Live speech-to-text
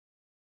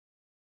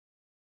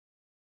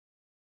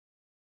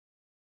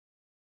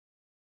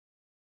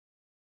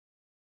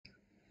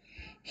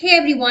Hey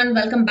everyone,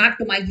 welcome back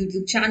to my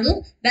YouTube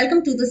channel.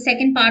 Welcome to the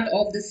second part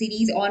of the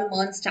series on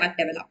MERN Stack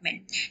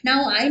development.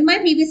 Now, in my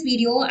previous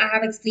video, I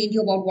have explained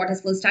you about what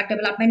is full stack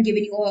development,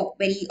 giving you a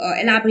very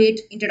elaborate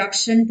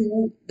introduction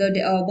to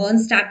the MERN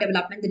Stack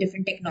development, the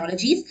different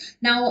technologies.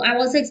 Now, I've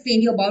also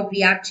explained you about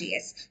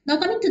React.js. Now,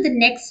 coming to the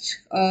next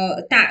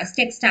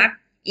tech stack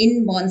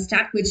in MERN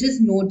Stack, which is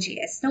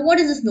Node.js. Now, what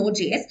is this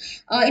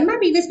Node.js? In my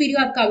previous video,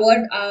 I've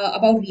covered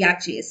about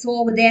React.js. So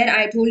over there,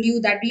 I told you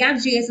that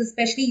React.js is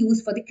especially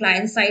used for the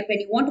client side when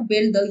you want to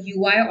build the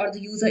UI or the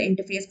user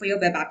interface for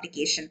your web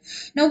application.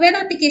 Now, web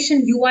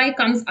application UI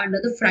comes under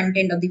the front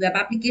end of the web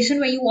application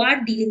where you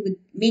are dealing with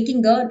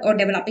making the or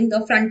developing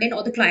the front end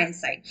or the client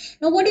side.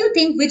 Now, what do you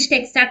think which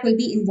tech stack will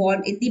be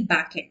involved in the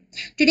back end?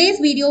 Today's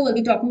video will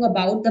be talking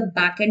about the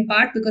backend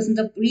part because in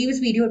the previous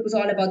video it was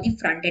all about the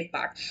front end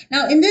part.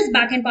 Now in this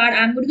backend part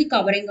I'm going to be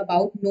covering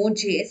about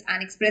Node.js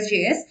and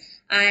Express.js,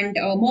 and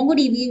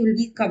MongoDB will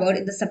be covered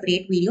in the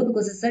separate video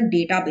because it's a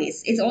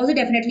database. It's also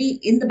definitely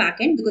in the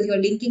backend because you're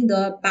linking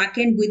the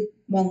backend with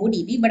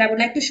MongoDB, but I would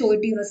like to show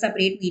it to you in a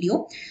separate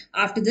video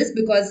after this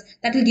because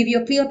that will give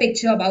you a clear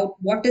picture about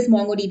what is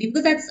MongoDB,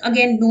 because that's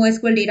again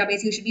NoSQL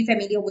database. You should be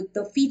familiar with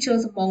the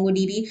features of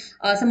MongoDB,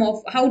 some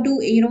of how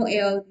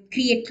to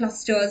create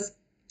clusters,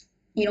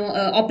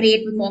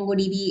 operate with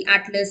MongoDB,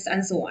 Atlas,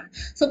 and so on.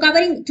 So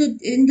covering to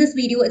in this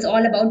video, it's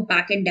all about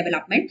backend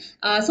development.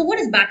 So what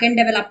is backend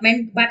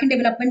development? Backend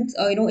development,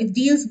 it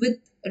deals with,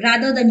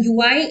 rather than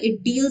UI,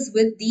 it deals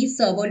with the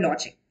server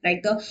logic,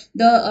 right?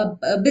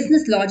 The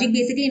business logic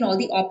basically in all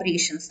the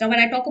operations. Now, when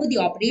I talk about the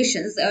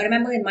operations,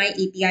 remember in my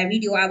API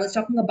video, I was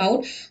talking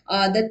about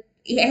the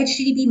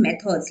HTTP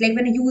methods. Like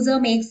when a user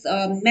makes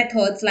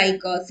methods,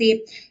 like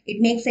say it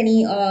makes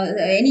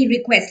any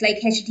request like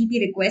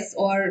HTTP requests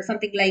or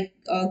something like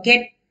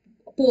get,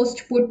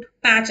 post, put,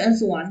 patch, and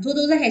so on. So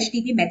those are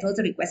HTTP methods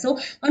or requests. So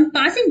on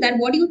passing that,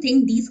 what do you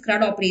think these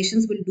CRUD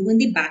operations will do in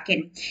the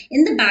backend?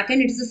 In the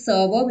backend, it is a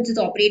server which is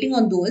operating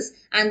on those,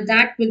 and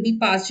that will be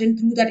passed in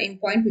through that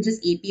endpoint, which is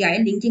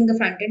API, linking the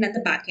front end and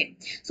the backend.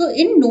 So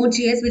in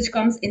Node.js, which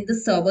comes in the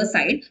server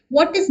side,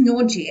 what is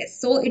Node.js?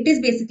 So it is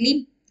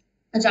basically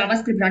a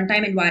JavaScript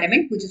runtime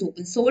environment, which is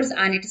open source,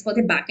 and it is for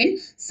the backend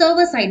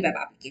server-side web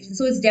application.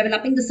 So it's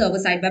developing the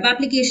server-side web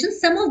application.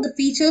 Some of the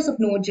features of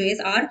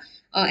Node.js are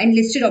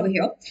enlisted over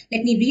here.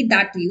 Let me read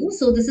that to you.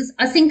 So this is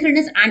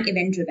asynchronous and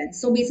event-driven.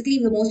 So basically,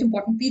 the most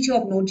important feature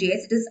of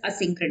Node.js, it is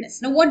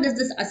asynchronous. Now, what does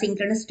this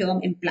asynchronous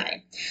term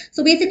imply?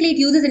 So basically, it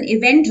uses an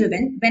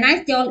event-driven. When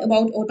I talked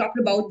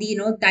about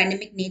the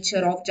dynamic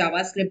nature of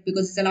JavaScript,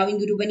 because it's allowing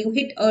you to, when you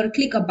hit or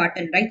click a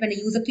button, right? When a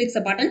user clicks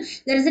a button,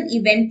 there is an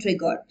event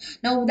triggered.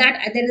 Now that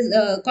there is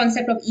a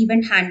concept of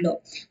event handler.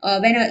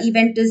 When an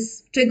event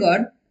is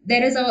triggered,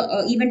 there is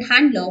a event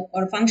handler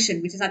or a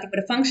function, which is nothing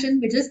but a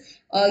function which is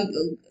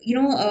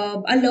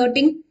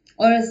alerting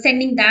or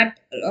sending that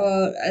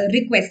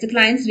request, the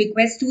client's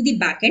request, to the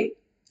backend.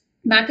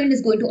 Backend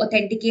is going to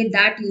authenticate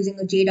that using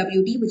a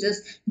JWT, which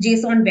is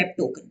JSON Web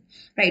Token,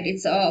 right?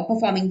 It's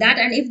performing that,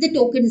 and if the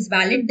token is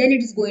valid, then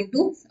it is going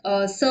to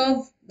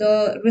serve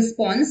the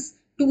response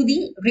to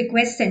the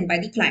request sent by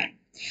the client.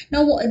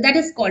 Now, that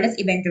is called as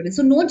event-driven.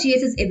 So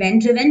Node.js is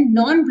event-driven,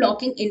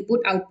 non-blocking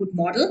input-output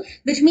model,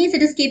 which means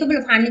it is capable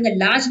of handling a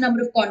large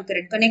number of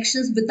concurrent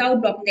connections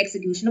without blocking the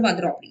execution of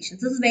other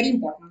operations. This is very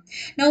important.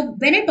 Now,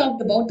 when I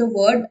talked about the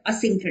word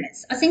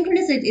asynchronous,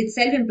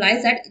 itself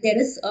implies that there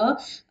is a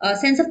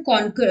sense of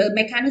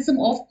mechanism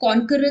of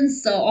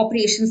concurrence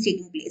operations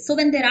taking place. So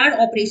when there are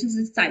operations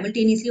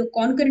simultaneously or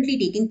concurrently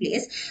taking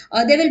place,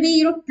 there will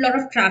be a lot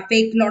of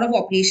traffic, lot of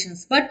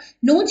operations. But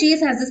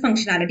Node.js has this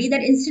functionality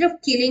that instead of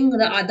killing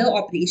the other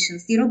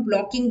operations,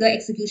 blocking the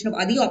execution of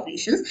other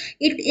operations,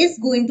 it is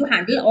going to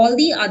handle all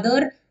the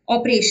other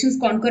operations,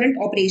 concurrent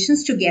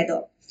operations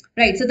together,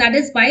 right? So that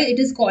is why it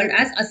is called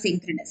as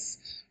asynchronous.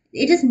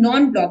 It is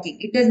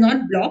non-blocking. It does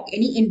not block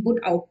any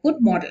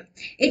input-output model.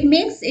 It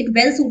makes it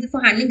well suited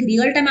for handling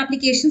real-time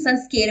applications and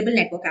scalable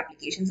network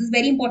applications. It's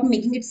very important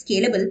making it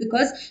scalable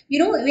because,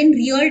 in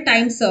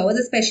real-time servers,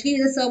 especially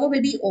the server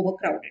will be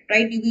overcrowded,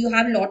 right? You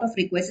have a lot of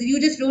requests.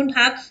 You just don't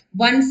have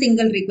one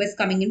single request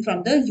coming in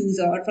from the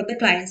user or from the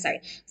client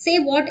side. Say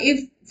what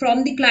if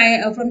from the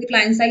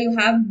client side you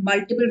have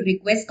multiple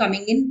requests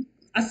coming in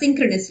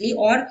asynchronously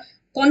or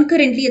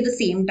concurrently at the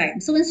same time.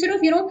 So instead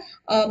of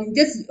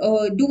just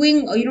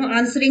doing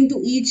answering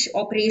to each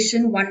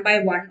operation one by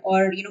one,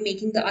 or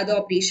making the other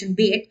operation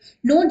wait,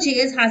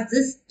 Node.js has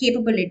this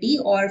capability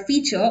or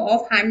feature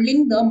of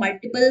handling the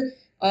multiple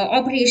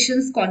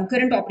operations,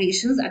 concurrent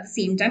operations at the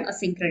same time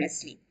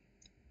asynchronously.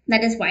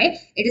 That is why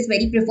it is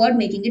very preferred,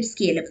 making it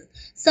scalable.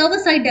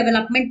 Server-side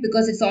development,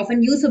 because it's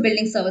often used for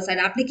building server-side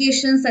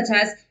applications such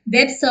as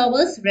web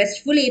servers,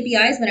 RESTful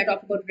APIs. When I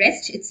talk about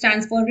REST, it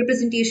stands for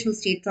Representational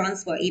State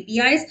Transfer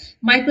APIs,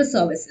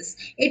 microservices.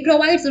 It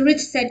provides a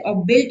rich set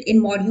of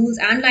built-in modules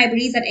and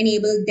libraries that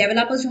enable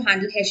developers to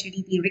handle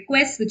HTTP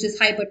requests, which is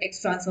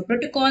Hypertext Transfer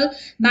Protocol,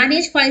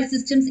 manage file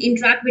systems,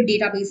 interact with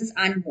databases,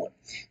 and more.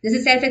 This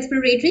is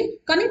self-explanatory.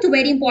 Coming to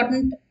very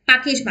important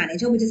package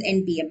manager, which is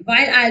npm.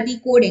 While I'll be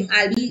coding,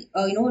 I'll be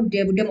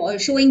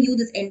showing you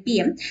this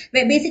npm,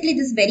 where basically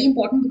this is very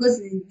important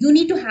because you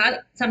need to have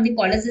something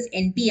called as this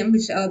npm,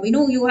 which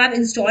you have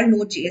installed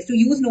node.js. To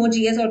use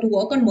node.js or to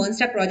work on MERN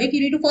Stack project,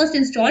 you need to first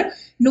install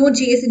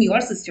node.js in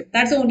your system.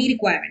 That's the only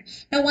requirement.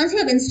 Now once you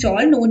have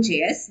installed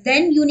node.js,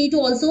 then you need to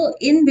also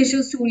in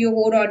Visual Studio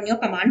Code or in your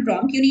command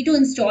prompt, you need to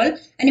install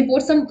and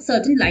import some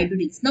certain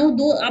libraries. Now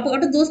though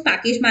out of those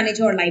package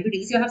manager or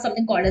libraries, you have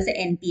something called as the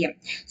npm.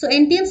 So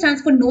npm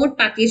stands for node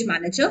package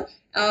manager.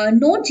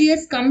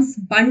 Node.js comes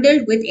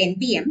bundled with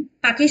npm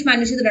package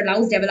manager that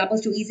allows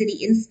developers to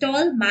easily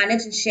install,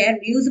 manage, and share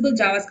reusable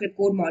JavaScript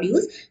code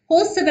modules,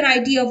 hosts a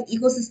variety of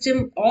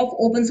ecosystem of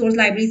open source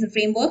libraries and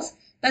frameworks.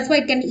 That's why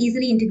it can be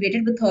easily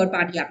integrated with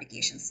third-party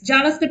applications.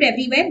 JavaScript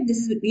everywhere. This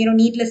is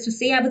needless to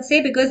say, I would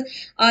say, because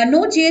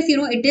Node.js,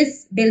 it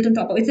is built on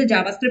top of it's a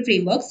JavaScript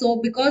framework. So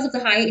because of the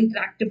high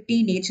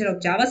interactivity nature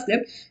of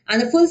JavaScript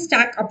and the full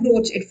stack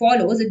approach it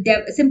follows, it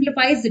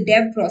simplifies the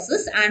dev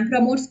process and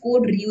promotes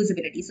code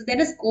reusability. So there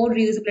is code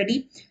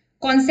reusability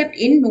concept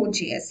in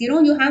Node.js.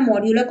 You have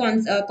modular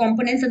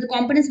components, and the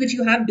components which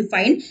you have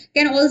defined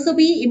can also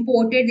be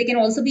imported. They can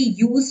also be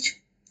used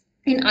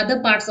in other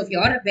parts of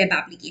your web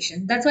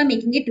application. That's why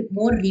making it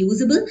more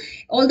reusable.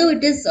 Although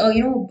it is,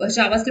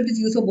 JavaScript is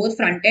used for both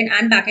front end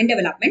and back end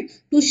development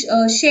to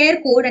share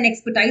code and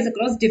expertise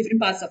across different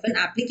parts of an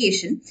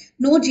application.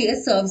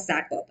 Node.js serves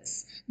that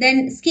purpose.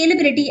 Then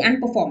scalability and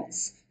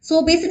performance.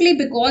 So basically,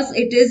 because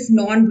it is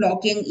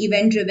non-blocking,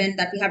 event-driven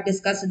that we have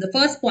discussed in the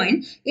first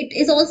point, it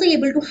is also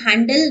able to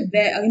handle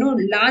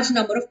large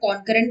number of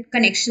concurrent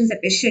connections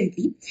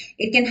efficiently.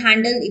 It can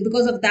handle,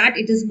 because of that,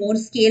 it is more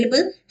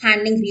scalable,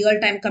 handling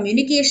real-time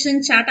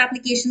communication, chat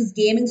applications,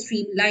 gaming,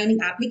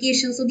 streamlining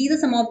applications. So these are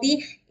some of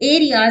the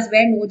areas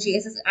where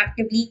Node.js is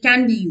actively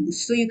can be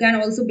used. So you can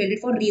also build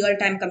it for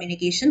real-time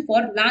communication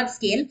for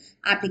large-scale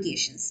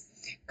applications.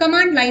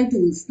 Command line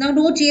tools. Now,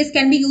 Node.js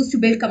can be used to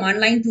build command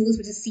line tools,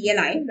 which is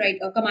CLI, right?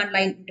 A command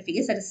line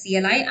interface, that is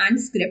CLI, and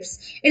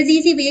scripts. It is an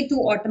easy way to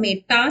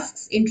automate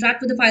tasks,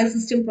 interact with the file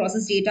system,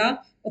 process data,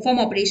 perform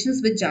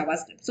operations with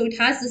JavaScript. So it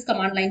has this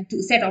command line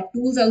set of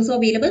tools also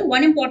available.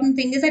 One important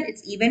thing is that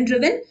it's event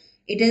driven.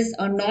 It is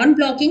a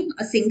non-blocking,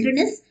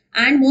 asynchronous,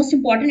 and most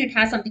important, it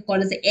has something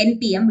called as the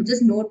NPM, which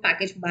is Node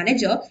Package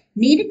Manager,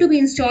 needed to be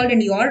installed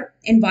in your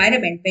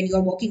environment when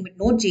you're working with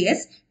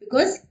Node.js,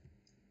 because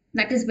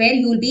that is where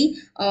you will be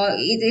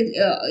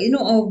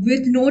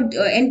with Node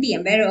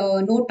npm,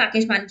 where Node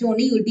Package Manager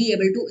only you will be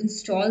able to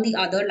install the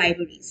other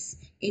libraries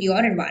in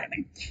your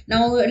environment.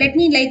 Now let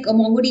me,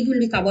 MongoDB will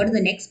be covered in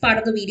the next part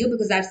of the video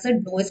because that's a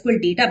NoSQL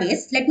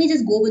database. Let me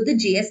just go with the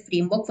JS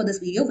framework for this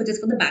video, which is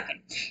for the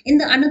backend. In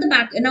the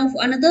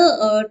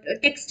another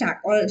tech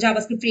stack or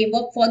JavaScript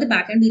framework for the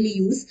backend, we'll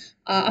use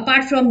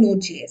apart from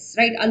Node.js,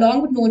 right?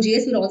 Along with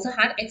Node.js, we'll also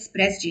have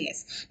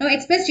Express.js. Now,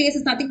 Express.js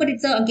is nothing but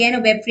it's again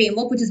a web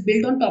framework which is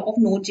built on top of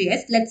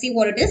Node.js. Let's see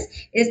what it is.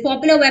 It is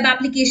popular web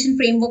application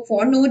framework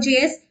for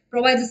Node.js,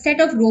 provides a set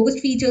of robust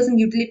features and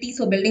utilities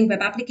for building web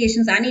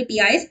applications and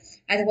APIs.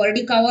 As I've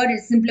already covered,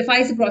 it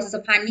simplifies the process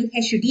of handling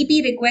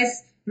HTTP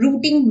requests,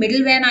 routing,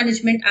 middleware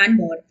management, and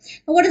more.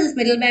 Now, what is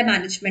this middleware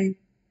management?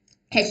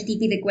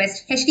 HTTP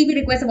request. HTTP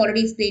request I've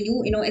already explained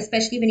you,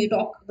 especially when you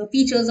talk the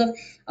features of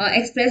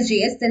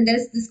Express.js, then there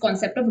is this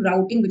concept of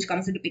routing which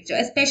comes into picture,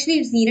 especially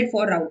it's needed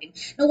for routing.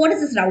 Now, what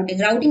is this routing?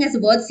 Routing, as the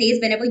word says,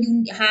 whenever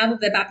you have a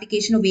web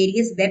application or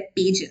various web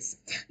pages,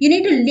 you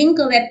need to link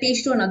a web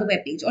page to another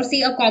web page or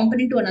say a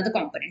component to another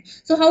component.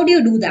 So how do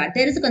you do that?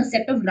 There is a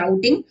concept of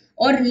routing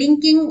or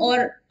linking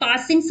or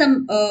passing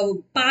some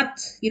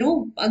path,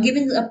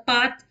 giving a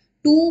path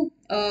to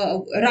a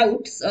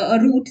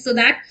route so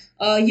that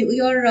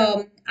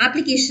your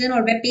application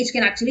or web page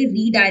can actually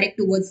redirect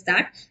towards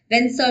that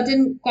when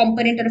certain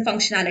component or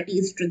functionality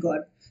is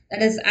triggered.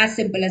 That is as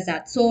simple as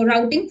that. So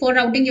for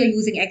routing, you're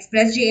using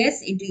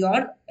Express.js into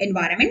your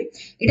environment.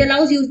 It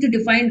allows you to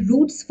define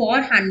routes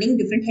for handling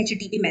different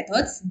HTTP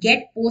methods,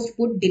 get, post,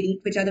 put,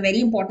 delete, which are the very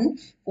important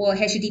for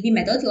HTTP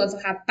methods. You also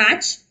have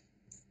patch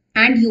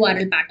and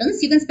URL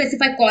patterns. You can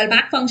specify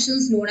callback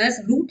functions known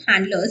as route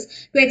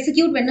handlers to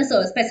execute when a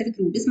specific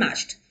route is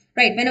matched.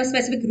 Right, when a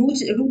specific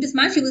route is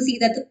matched, you will see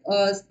that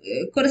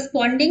the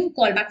corresponding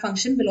callback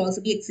function will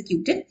also be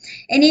executed,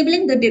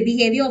 enabling the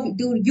behavior of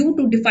you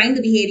to define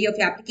the behavior of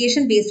your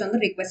application based on the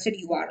requested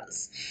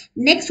URLs.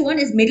 Next one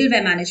is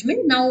middleware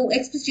management. Now,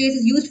 Express.js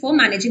is used for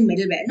managing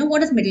middleware. Now,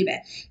 what is middleware?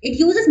 It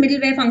uses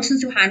middleware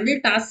functions to handle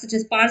tasks such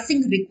as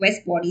parsing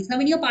request bodies. Now,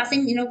 when you're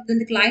passing, when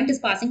the client is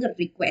passing a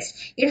request,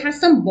 it has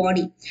some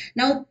body.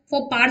 Now,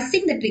 for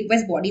parsing that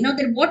request body, now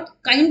then what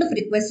kind of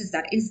request is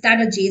that? Is that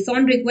a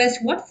JSON request?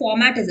 What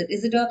format is it?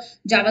 Is it a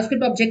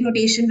JavaScript object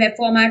notation web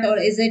format, or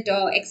is it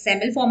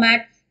XML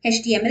format,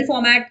 HTML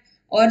format,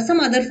 or some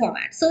other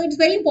format? So it's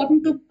very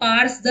important to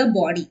parse the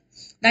body.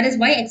 That is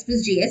why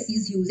Express.js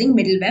is using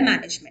middleware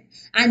management.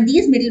 And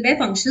these middleware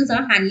functions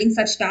are handling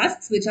such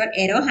tasks which are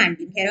error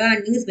handling. Error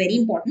handling is very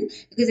important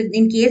because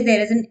in case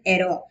there is an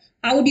error,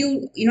 how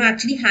do you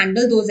actually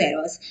handle those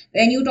errors?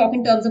 When you talk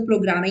in terms of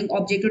programming,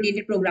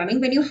 object-oriented programming,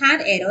 when you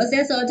have errors,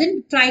 there are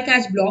certain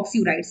try-catch blocks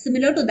you write.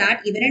 Similar to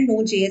that, even in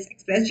Node.js,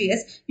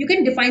 Express.js, you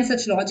can define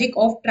such logic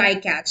of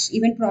try-catch,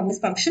 even promise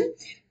function,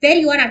 where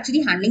you are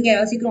actually handling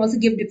errors. You can also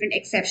give different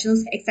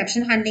exceptions,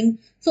 exception handling.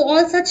 So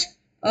all such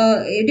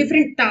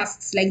different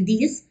tasks like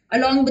these,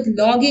 along with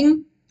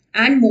logging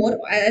and more,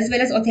 as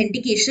well as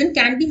authentication,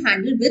 can be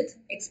handled with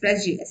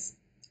Express.js.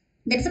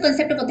 That's the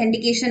concept of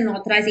authentication and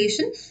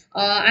authorization.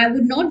 I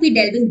would not be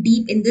delving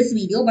deep in this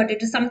video, but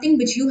it is something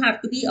which you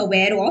have to be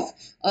aware of,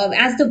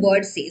 as the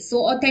word says. So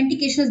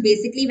authentication is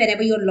basically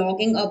whenever you're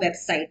logging a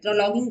website. The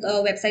logging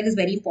a website is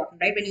very important,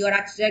 right? When you're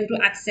actually trying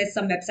to access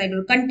some website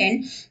or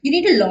content, you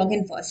need to log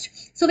in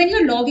first. So when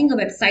you're logging a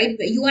website,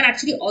 you are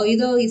actually,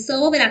 either the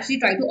server will actually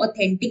try to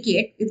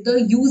authenticate if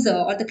the user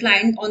or the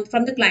client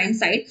from the client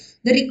side,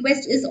 the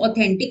request is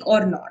authentic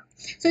or not.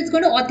 So it's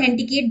going to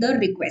authenticate the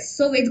request.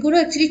 So it's going to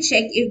actually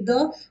check if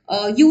the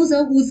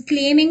user who's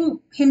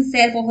claiming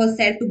himself or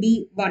herself to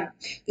be one,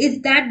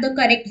 is that the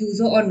correct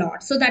user or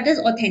not. So that is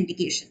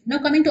authentication. Now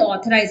coming to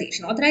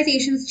authorization.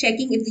 Authorization is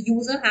checking if the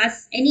user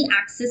has any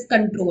access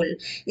control.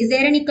 Is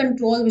there any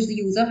control which the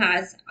user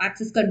has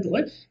access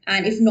control?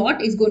 And if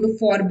not, it's going to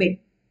forbid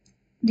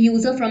the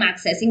user from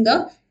accessing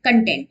the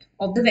content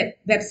of the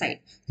website.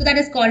 So that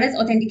is called as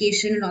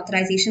authentication and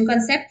authorization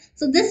concept.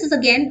 So this is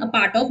again a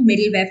part of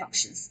middleware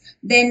functions.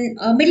 Then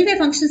middleware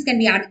functions can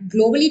be added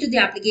globally to the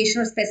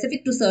application or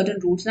specific to certain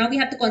routes. Now we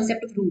have the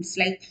concept of routes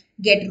like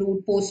get,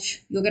 route,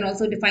 post. You can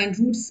also define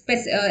routes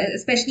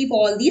especially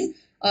for all these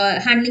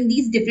handling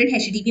these different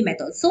HTTP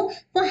methods. So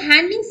for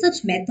handling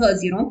such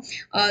methods,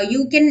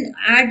 you can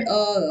add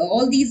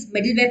all these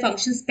middleware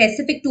functions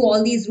specific to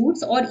all these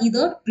routes or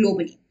either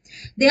globally.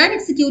 They are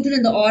executed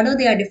in the order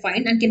they are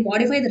defined and can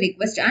modify the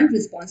request and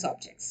response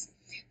objects.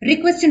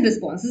 Request and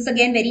response is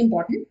again very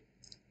important,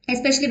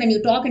 especially when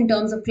you talk in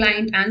terms of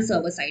client and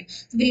server side.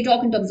 So when you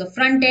talk in terms of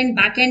front end,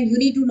 back end, you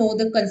need to know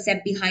the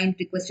concept behind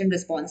request and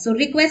response. So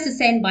request is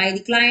sent by the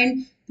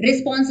client,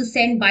 response is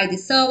sent by the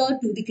server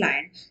to the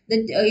client.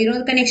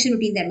 The connection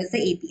between them is the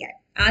API.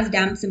 As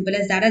damn simple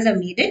as that, as I've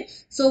made it.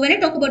 So when I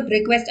talk about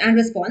request and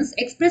response,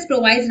 Express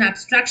provides an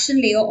abstraction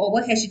layer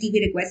over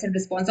HTTP request and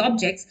response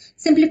objects,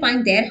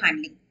 simplifying their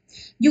handling.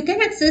 You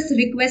can access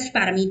request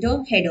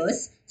parameter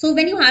headers. So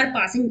when you are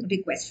passing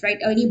request, right,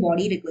 any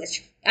body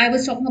request, I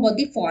was talking about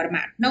the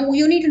format. Now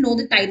you need to know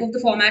the type of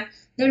the format,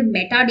 the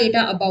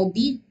metadata about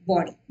the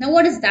body. Now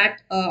what is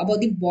that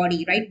about the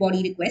body, right?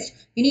 Body request.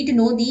 You need to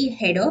know the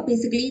header,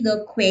 basically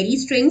the query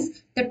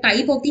strings, the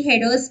type of the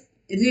headers,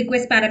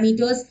 request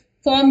parameters,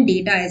 form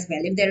data as well.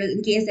 If there is,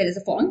 in case there is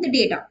a form, the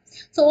data.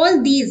 So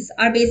all these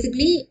are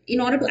basically, in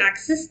order to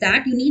access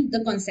that, you need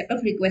the concept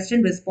of request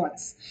and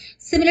response.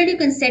 Similarly, you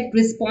can set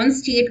response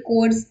state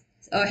codes,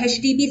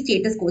 HTTP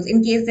status codes.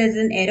 In case there's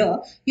an error,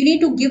 you need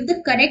to give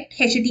the correct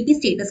HTTP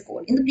status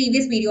code. In the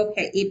previous video of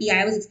API,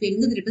 I was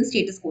explaining the different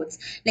status codes.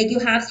 Like you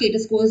have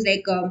status codes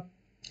like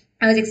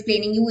I was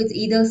explaining you, it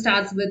either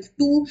starts with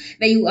 2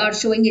 where you are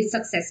showing it's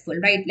successful,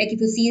 right? Like if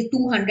you see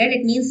 200,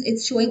 it means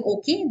it's showing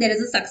okay, there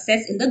is a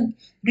success in the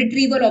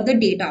retrieval of the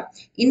data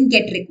in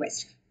GET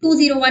request.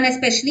 201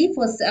 especially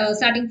for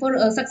starting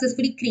for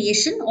successfully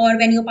creation or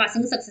when you're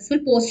passing a successful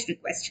post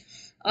request.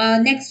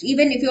 Next,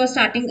 even if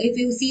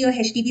you see a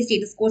HTTP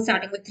status code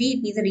starting with 3,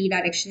 it means a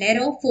redirection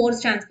error. 4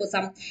 stands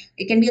for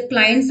it can be a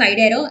client side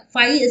error.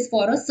 5 is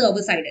for a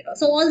server side error.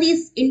 So all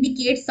these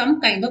indicate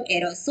some kind of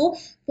error. So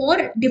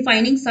for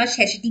defining such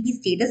HTTP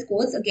status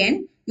codes,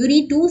 again, you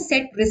need to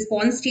set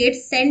response state,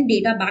 send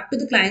data back to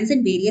the clients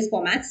in various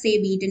formats,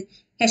 say be it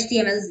in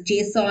HTML,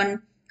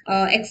 JSON,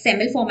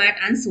 XML format,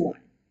 and so on.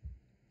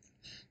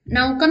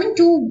 Now coming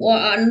to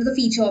another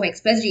feature of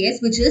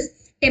Express.js, which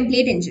is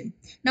template engine.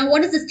 Now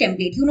what is this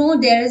template?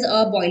 There is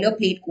a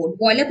boilerplate code.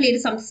 Boilerplate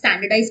is some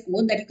standardized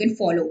code that you can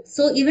follow.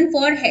 So even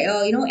for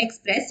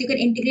Express, you can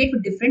integrate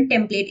with different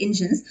template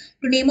engines.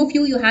 To name a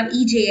few, you have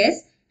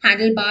EJS,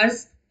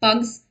 handlebars,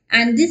 pugs,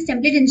 and this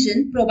template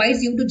engine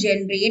allows you to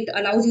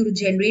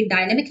generate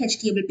dynamic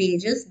HTML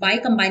pages by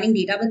combining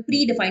data with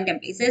predefined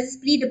templates. There's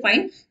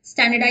predefined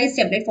standardized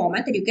template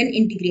format that you can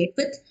integrate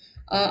with,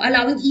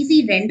 allowing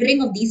easy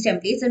rendering of these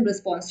templates in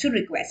response to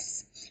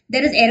requests.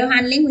 There is error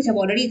handling, which I've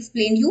already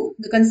explained you,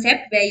 the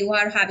concept where you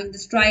are having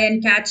this try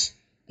catch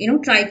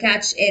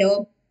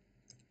error,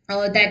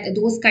 that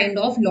those kind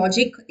of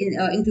logic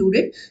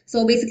included.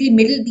 So basically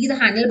these are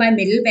handled by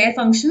middleware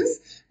functions.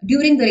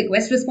 During the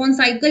request response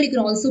cycle, you can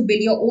also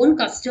build your own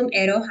custom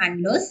error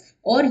handlers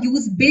or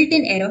use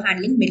built-in error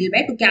handling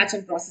middleware to catch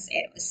and process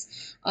errors.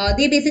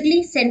 They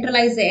basically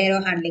centralize the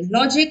error handling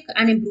logic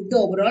and improve the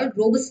overall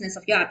robustness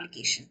of your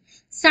application.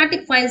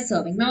 Static file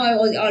serving. Now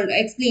I'll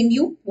explain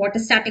you what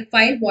is static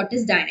file, what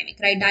is dynamic,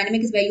 right?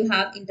 Dynamic is where you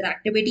have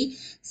interactivity.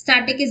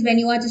 Static is when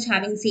you are just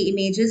having, say,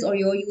 images, or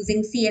you're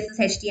using CSS,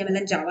 HTML,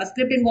 and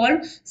JavaScript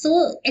involved.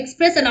 So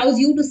Express allows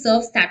you to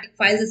serve static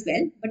files as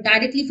well, but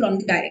directly from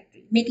the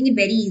directory, making it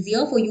very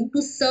easier for you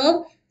to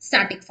serve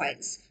static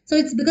files. So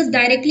it's because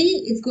directly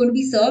it's going to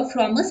be served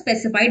from a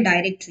specified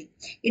directory.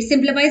 It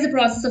simplifies the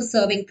process of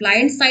serving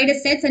client-side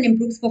assets and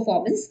improves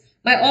performance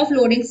by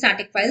offloading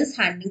static files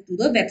handling to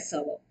the web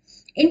server.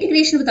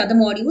 Integration with other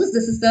modules.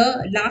 This is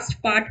the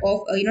last part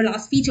of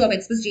last feature of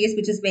Express.js,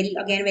 which is very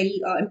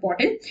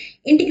important.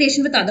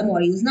 Integration with other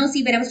modules. Now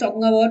see, when I was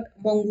talking about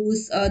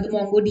Mongoose, the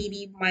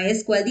MongoDB,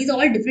 MySQL, these are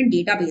all different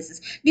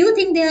databases. Do you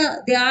think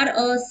they are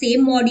a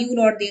same module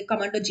or they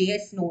come under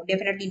JS? No,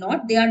 definitely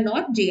not. They are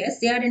not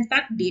JS. They are in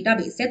fact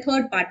database. They're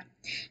third party.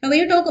 Now, when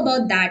you talk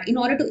about that, in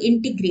order to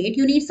integrate,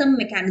 you need some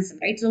mechanism,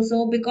 right?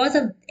 So because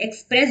of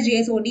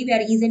Express.js only, we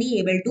are easily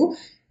able to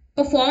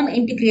perform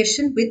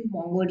integration with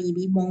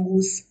MongoDB,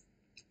 Mongoose,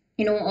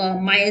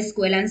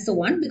 MySQL, and so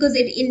on, because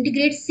it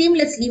integrates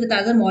seamlessly with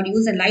other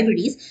modules and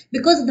libraries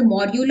because of the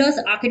modular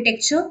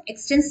architecture,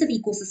 extensive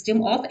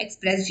ecosystem of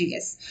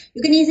Express.js.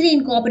 You can easily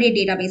incorporate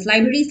database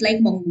libraries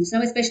like Mongoose.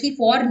 Now, especially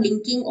for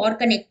linking or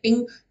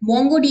connecting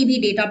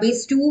MongoDB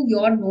database to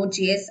your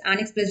Node.js and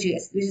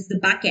Express.js, which is the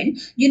backend,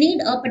 you need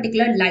a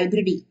particular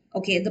library.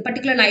 Okay, the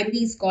particular library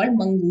is called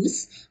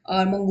Mongoose,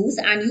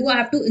 and you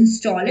have to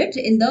install it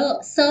in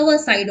the server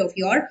side of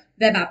your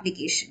web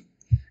application,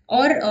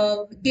 or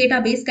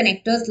database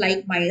connectors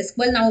like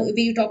MySQL. Now, when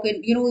you talk,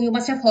 you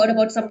must have heard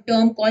about some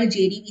term called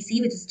JDBC,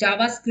 which is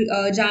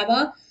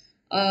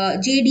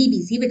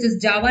JDBC, which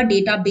is Java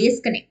Database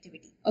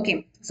Connectivity.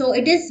 Okay, so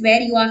it is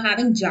where you are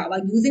having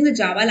Java, using the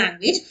Java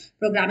language,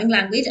 programming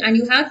language, and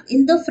you have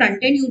in the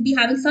front end, you'll be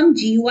having some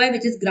GUI,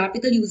 which is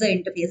graphical user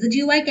interface. The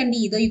GUI can be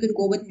either, you can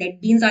go with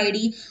NetBeans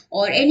ID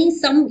or any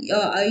some GUI,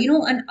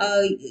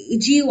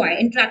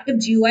 interactive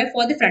GUI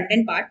for the front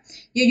end part.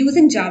 You're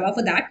using Java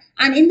for that,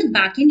 and in the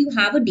back end, you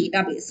have a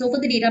database. So for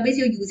the database,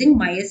 you're using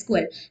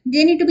MySQL.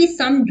 There need to be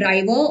some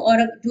driver or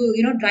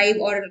drive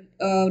or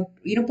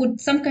put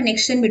some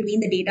connection between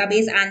the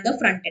database and the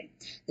front end,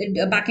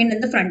 the back end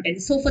and the front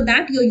end. So for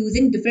that, you're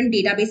using different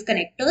database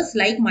connectors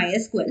like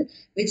MySQL,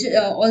 which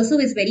also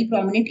is very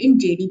prominent in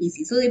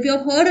JDBC. So if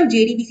you've heard of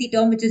JDBC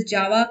term, which is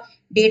Java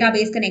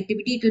Database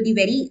Connectivity, it will be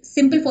very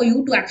simple for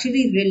you to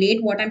actually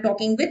relate what I'm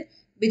talking with,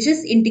 which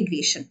is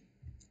integration.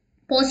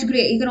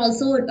 Postgre, you can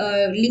also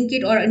link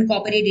it or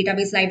incorporate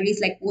database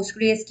libraries like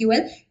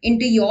PostgreSQL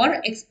into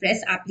your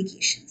Express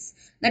applications.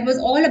 That was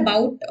all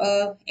about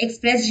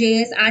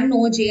Express.js and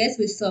Node.js,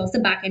 which serves the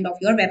backend of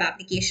your web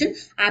application.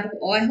 I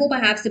hope I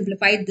have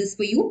simplified this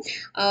for you.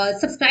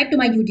 Subscribe to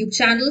my YouTube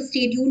channel.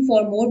 Stay tuned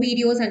for more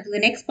videos, and to the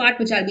next part,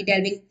 which I'll be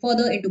delving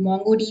further into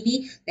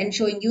MongoDB, then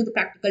showing you the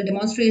practical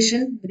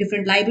demonstration, the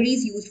different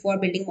libraries used for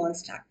building MERN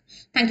Stack.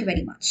 Thank you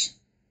very much.